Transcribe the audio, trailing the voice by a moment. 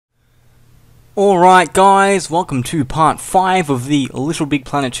Alright guys, welcome to part 5 of the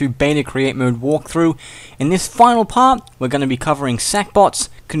LittleBigPlanet 2 Beta Create Mode walkthrough. In this final part, we're going to be covering Sackbots,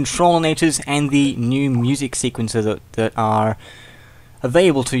 Controlinators, and the new music sequences that are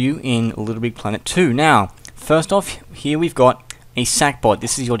available to you in LittleBigPlanet 2. Now, first off, here we've got a Sackbot.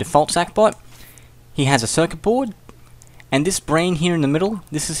 This is your default Sackbot. He has a circuit board, and this brain here in the middle,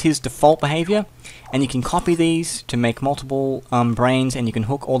 this is his default behavior. And you can copy these to make multiple brains, and you can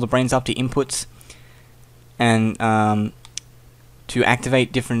hook all the brains up to inputs and to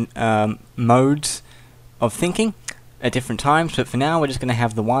activate different modes of thinking at different times. But for now, we're just going to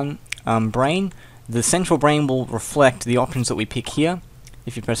have the one brain. The central brain will reflect the options that we pick here.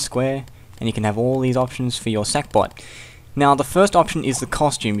 If you press square, and you can have all these options for your Sackbot. Now, the first option is the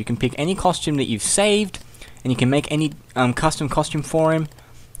costume. You can pick any costume that you've saved, and you can make any custom costume for him.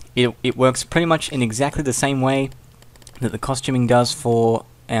 It works pretty much in exactly the same way that the costuming does for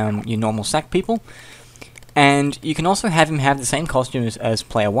your normal Sack people. And you can also have him have the same costumes as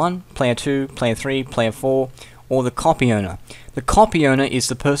Player 1, Player 2, Player 3, Player 4, or the copy owner. The copy owner is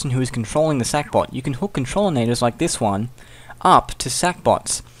the person who is controlling the Sackbot. You can hook Controlinators like this one up to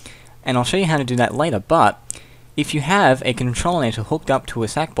Sackbots. And I'll show you how to do that later, but if you have a Controlinator hooked up to a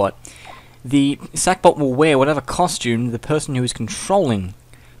Sackbot, the Sackbot will wear whatever costume the person who is controlling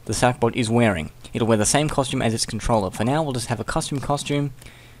the Sackbot is wearing. It'll wear the same costume as its controller. For now, we'll just have a custom costume.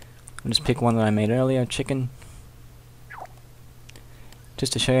 I'll just pick one that I made earlier, chicken,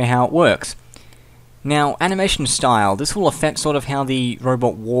 just to show you how it works. Now, animation style. This will affect sort of how the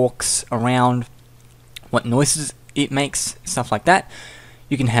robot walks around, what noises it makes, stuff like that.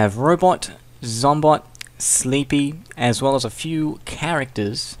 You can have robot, zombot, sleepy, as well as a few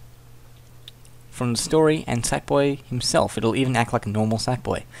characters from the story and Sackboy himself. It'll even act like a normal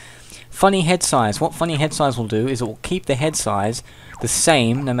Sackboy. Funny head size. What funny head size will do is it will keep the head size the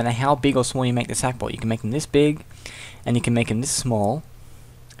same no matter how big or small you make the Sackbot. You can make them this big, and you can make them this small,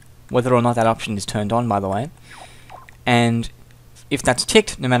 whether or not that option is turned on, by the way. And if that's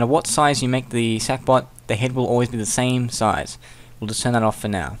ticked, no matter what size you make the Sackbot, the head will always be the same size. We'll just turn that off for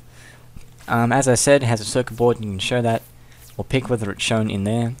now. As I said, it has a circuit board, and you can show that or pick whether it's shown in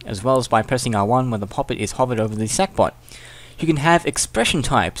there, as well as by pressing R1 when the poppet is hovered over the Sackbot. You can have expression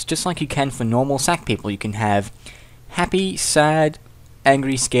types, just like you can for normal Sack people. You can have happy, sad,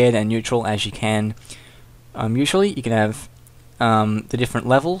 angry, scared, and neutral as you can. Usually, you can have the different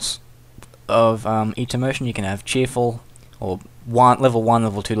levels of each emotion. You can have cheerful, or level 1,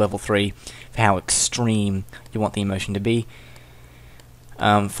 level 2, level 3, for how extreme you want the emotion to be.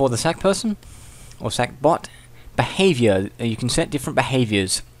 For the Sack person, or Sackbot, behavior, you can set different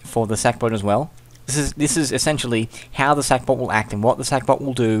behaviors for the Sackbot as well. This is essentially how the Sackbot will act and what the Sackbot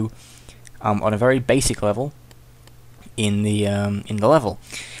will do on a very basic level in the level.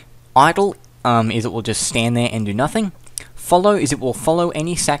 Idle is it will just stand there and do nothing. Follow is it will follow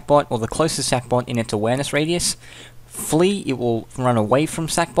any Sackbot or the closest Sackbot in its awareness radius. Flee, it will run away from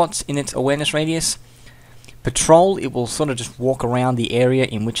Sackbots in its awareness radius. Patrol, it will sort of just walk around the area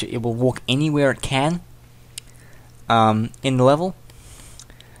in which it will walk anywhere it can in the level.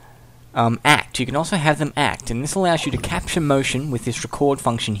 Act, you can also have them act, and this allows you to capture motion with this record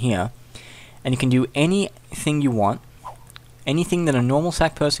function here, and you can do anything you want, anything that a normal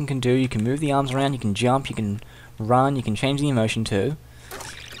Sack person can do. You can move the arms around, you can jump, you can run, you can change the emotion too,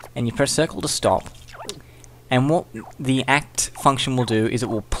 and you press circle to stop. And what the act function will do is it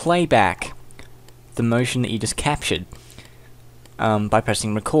will play back the motion that you just captured by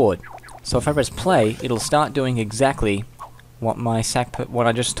pressing record. So if I press play, it'll start doing exactly what what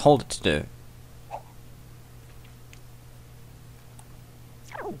I just told it to do.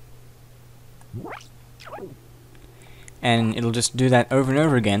 And it'll just do that over and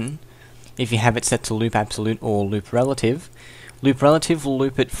over again if you have it set to loop absolute or loop relative. Loop relative will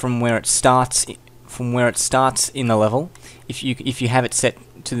loop it from where it starts in the level. If you have it set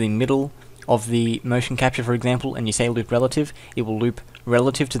to the middle of the motion capture, for example, and you say loop relative, it will loop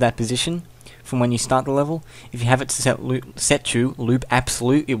relative to that position from when you start the level. If you have it set to loop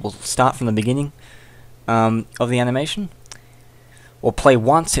absolute, it will start from the beginning of the animation. Or play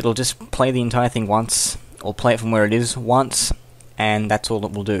once, it'll just play the entire thing once, or play it from where it is once, and that's all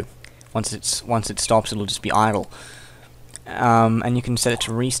it will do. Once it stops, it'll just be idle. And you can set it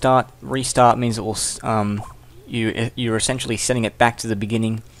to restart. Restart means it will you're essentially setting it back to the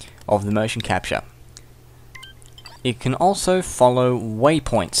beginning of the motion capture. It can also follow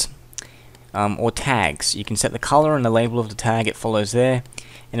waypoints or tags. You can set the color and the label of the tag it follows there,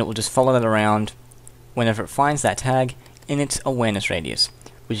 and it will just follow that around whenever it finds that tag in its awareness radius,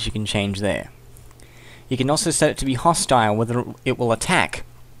 which you can change there. You can also set it to be hostile, whether it will attack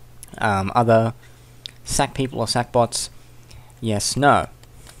other sack people or sackbots? Yes, no.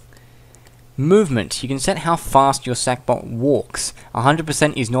 Movement. You can set how fast your sackbot walks.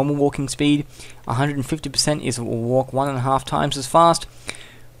 100% is normal walking speed. 150% is it will walk 1.5 times as fast.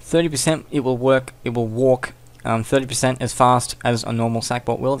 30% it will walk 30% as fast as a normal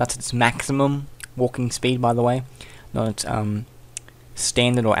sackbot will. That's its maximum walking speed, by the way, not its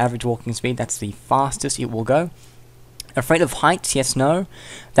standard or average walking speed. That's the fastest it will go. Afraid of heights? Yes, no.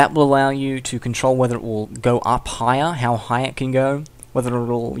 That will allow you to control whether it will go up higher, how high it can go, whether it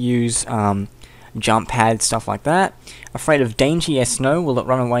will use jump pads, stuff like that. Afraid of danger? Yes, no. Will it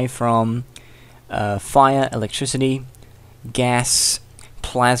run away from fire, electricity, gas,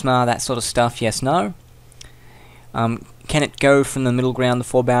 plasma, that sort of stuff? Yes, no. Can it go from the middle ground, the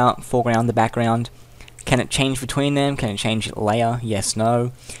foreground, the background? Can it change between them? Can it change layer? Yes,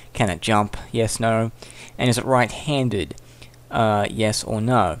 no. Can it jump? Yes, no. And is it right-handed? Yes or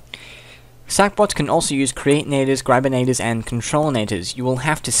no. Sackbots can also use Creatinators, Grabinators, and Controlinators. You will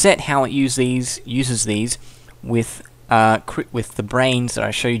have to set how it uses these with the brains that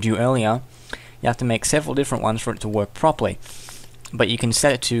I showed you earlier. You have to make several different ones for it to work properly. But you can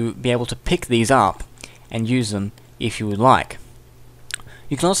set it to be able to pick these up and use them if you would like.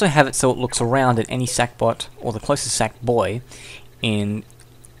 You can also have it so it looks around at any sackbot or the closest sackboy in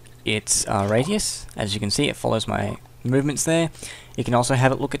its radius. As you can see, it follows my movements there. You can also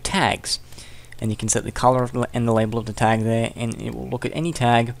have it look at tags, and you can set the color and the label of the tag there, and it will look at any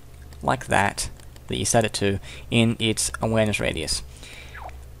tag like that you set it to in its awareness radius.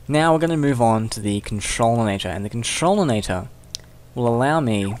 Now we're going to move on to the Controlinator, and the Controlinator will allow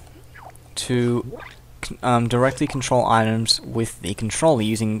me to directly control items with the controller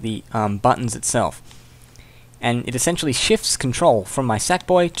using the buttons itself. And it essentially shifts control from my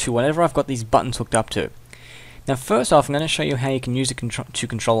sackboy to whatever I've got these buttons hooked up to. Now first off, I'm going to show you how you can use it to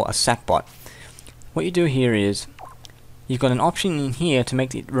control a sackbot. What you do here is, you've got an option in here to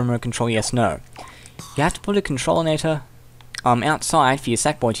make the remote control yes-no. You have to put a Controlinator outside for your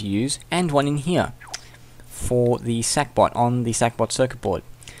sackboy to use, and one in here for the sackbot on the sackbot circuit board.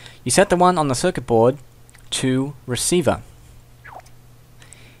 You set the one on the circuit board to receiver,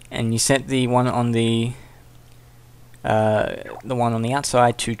 and you set the one on the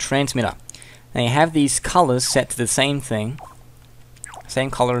outside to transmitter. Now you have these colors set to the same thing, same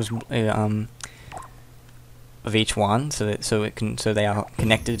colors of each one, so they are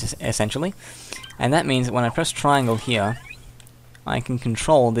connected essentially. And that means that when I press triangle here, I can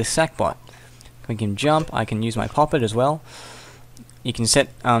control this sackbot. I can jump. I can use my poppet as well. You can set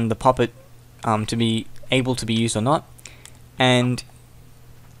the poppet to be able to be used or not, and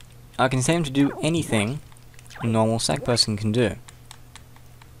I can set him to do anything a normal sack person can do.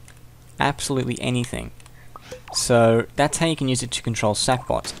 Absolutely anything. So that's how you can use it to control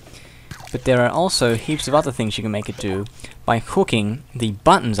sackbots. But there are also heaps of other things you can make it do by hooking the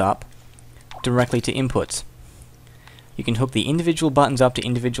buttons up directly to inputs. You can hook the individual buttons up to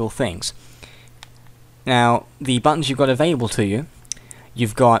individual things. Now, the buttons you've got available to you,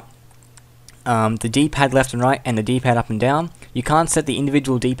 you've got the D-pad left and right and the D-pad up and down. You can't set the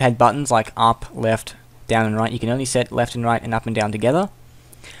individual D-pad buttons like up, left, down and right. You can only set left and right and up and down together,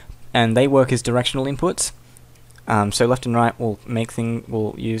 and they work as directional inputs. So left and right will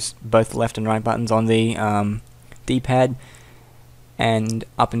use both left and right buttons on the D-pad, and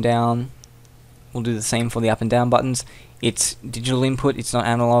up and down will do the same for the up and down buttons. It's digital input, it's not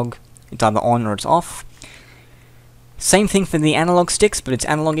analog. It's either on or it's off. Same thing for the analog sticks, but it's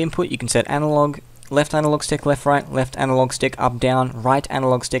analog input. You can set analog, left analog stick, left analog stick, up, down, right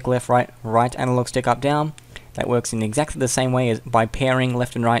analog stick, left, right analog stick, up, down. That works in exactly the same way as by pairing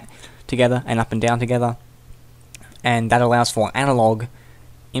left and right together and up and down together. And that allows for analog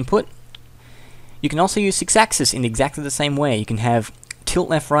input. You can also use 6-axis in exactly the same way. You can have tilt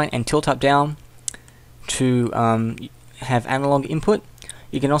left, right, and tilt up, down to have analog input.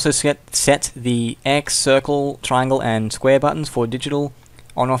 You can also set the X, circle, triangle, and square buttons for digital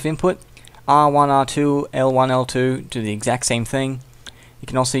on-off input. R1, R2, L1, L2 do the exact same thing. You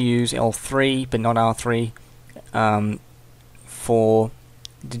can also use L3, but not R3, for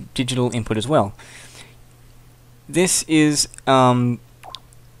digital input as well. This is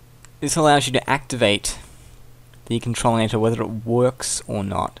this allows you to activate the Controlinator whether it works or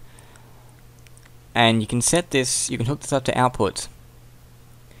not. And you can set this, you can hook this up to outputs.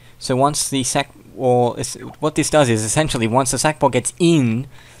 So once the what this does is essentially once the sackbot gets in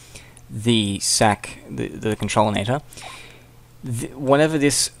the Controlinator, whatever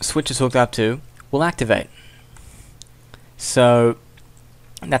this switch is hooked up to will activate. So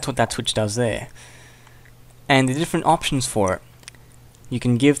that's what that switch does there. And the different options for it. You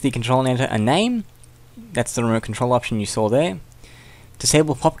can give the Controlinator a name. That's the remote control option you saw there.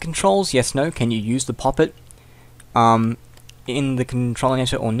 Disable poppet controls, yes, no. Can you use the poppet in the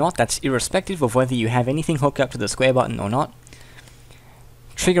Controlinator or not? That's irrespective of whether you have anything hooked up to the square button or not.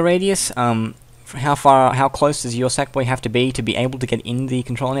 Trigger radius, how close does your Sackboy have to be able to get in the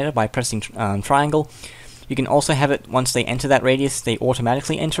Controlinator by pressing triangle. You can also have it, once they enter that radius, they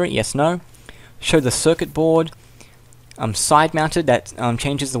automatically enter it, yes, no. Show the circuit board, side mounted, that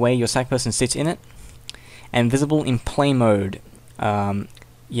changes the way your sack person sits in it. And visible in play mode,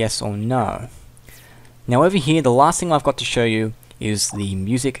 yes or no. Now over here, the last thing I've got to show you is the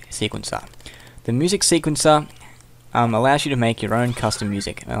music sequencer. The music sequencer allows you to make your own custom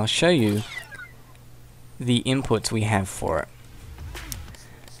music. And I'll show you the inputs we have for it.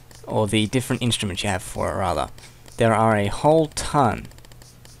 Or the different instruments you have for it, rather. There are a whole ton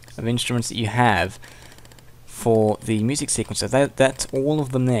of instruments that you have for the music sequencer. That's all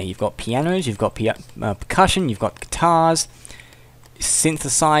of them there. You've got pianos, you've got percussion, you've got guitars,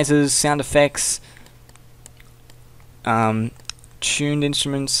 synthesizers, sound effects, tuned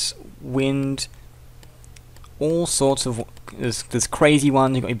instruments, wind, all sorts of... There's crazy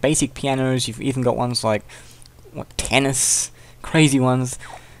ones. You've got your basic pianos, you've even got ones like tennis, crazy ones,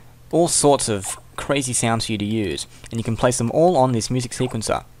 all sorts of crazy sounds for you to use, and you can place them all on this music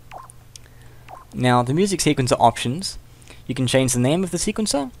sequencer. Now, the music sequencer options, you can change the name of the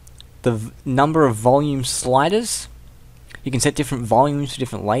sequencer, the number of volume sliders, you can set different volumes for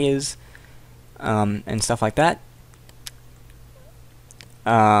different layers, and stuff like that.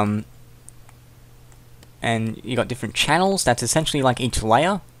 And you got different channels, that's essentially like each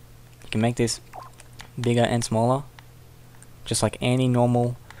layer. You can make this bigger and smaller, just like any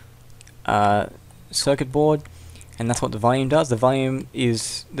normal circuit board, and that's what the volume does. The volume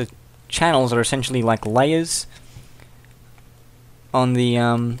is... the channels are essentially like layers on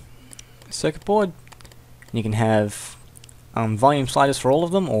the circuit board. You can have volume sliders for all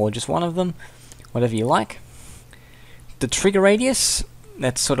of them, or just one of them, whatever you like. The trigger radius,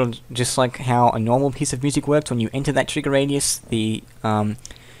 that's sort of just like how a normal piece of music works. When you enter that trigger radius, the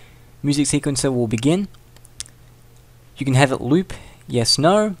music sequencer will begin. You can have it loop, yes,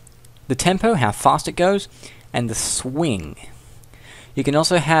 no. The tempo, how fast it goes, and the swing. You can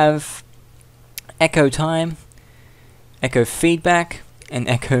also have echo time, echo feedback, and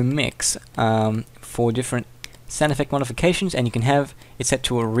echo mix for different sound effect modifications, and you can have it set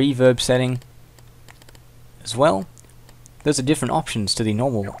to a reverb setting as well. Those are different options to the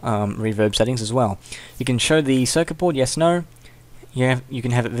normal reverb settings as well. You can show the circuit board, yes, no. You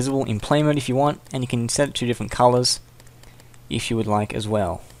can have it visible in play mode if you want, and you can set it to different colors if you would like as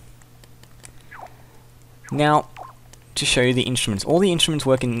well. Now, to show you the instruments. All the instruments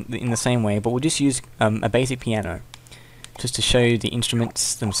work in the same way, but we'll just use a basic piano just to show you the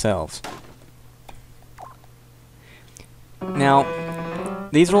instruments themselves. Now,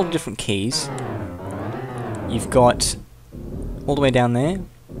 these are all different keys. You've got all the way down there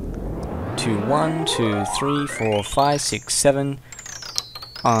to 1, 2, 3, 4, 5, 6, 7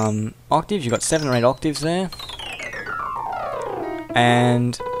 octaves. You've got 7 or 8 octaves there.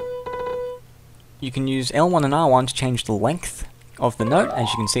 And you can use L1 and R1 to change the length of the note. As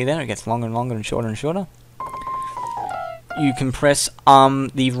you can see there, it gets longer and longer and shorter and shorter. You can press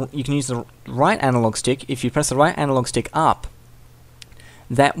you can use the right analog stick. If you press the right analog stick up,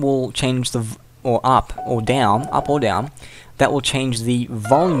 that will change the up or down, that will change the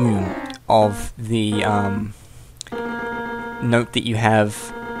volume of the note that you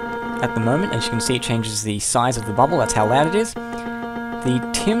have at the moment. As you can see, it changes the size of the bubble. That's how loud it is. The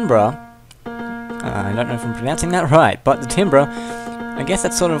timbre, I don't know if I'm pronouncing that right, but the timbre, I guess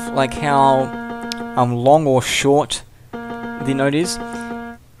that's sort of like how long or short the note is.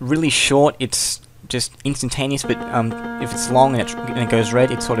 Really short, it's just instantaneous, but if it's long and it goes red,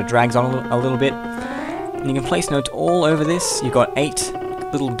 it sort of drags on a little bit. And you can place notes all over this. You've got 8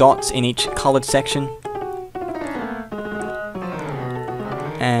 little dots in each coloured section.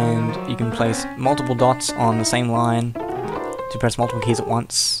 And you can place multiple dots on the same line to press multiple keys at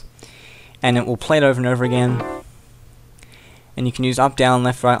once. And it will play it over and over again. And you can use up, down,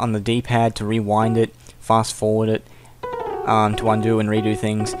 left, right on the D-pad to rewind it, fast forward it, to undo and redo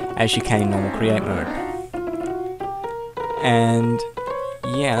things as you can in normal create mode. And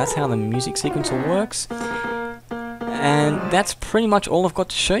yeah, that's how the music sequencer works. And that's pretty much all I've got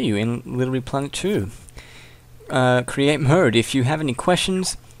to show you in LittleBigPlanet 2. Create mode. If you have any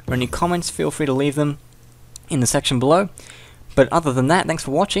questions or any comments, feel free to leave them in the section below. But other than that, thanks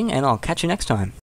for watching, and I'll catch you next time.